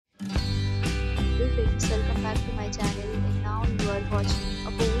back to my channel, and now you are watching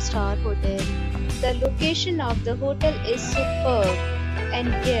a 4-star hotel. The location of the hotel is superb and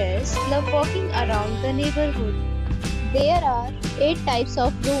guests love walking around the neighborhood. There are 8 types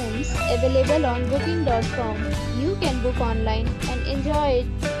of rooms available on booking.com. You can book online and enjoy it.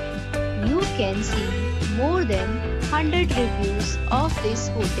 You can see more than 100 reviews of this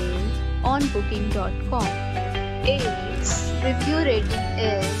hotel on booking.com. Its review rating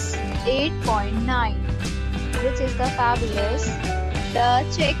is 8.9, which is the fabulous. The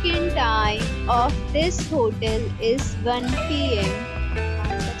check-in time of this hotel is 1 p.m.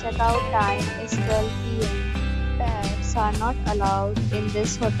 and the checkout time is 12 p.m. Pets are not allowed in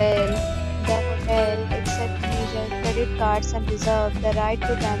this hotel. The hotel accepts major credit cards and reserves the right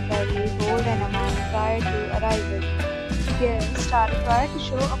to temporarily hold an amount prior to arrival. Guests are required to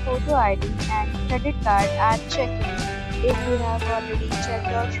show a photo ID and credit card at check-in. If you have already checked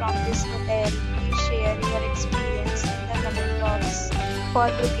out from this hotel, please share your experience in the comment box. For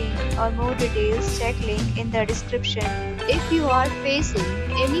booking or more details, check link in the description. If you are facing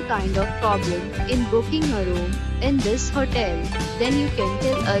any kind of problem in booking a room in this hotel, then you can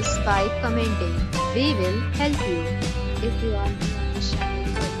tell us by commenting. We will help you. If you are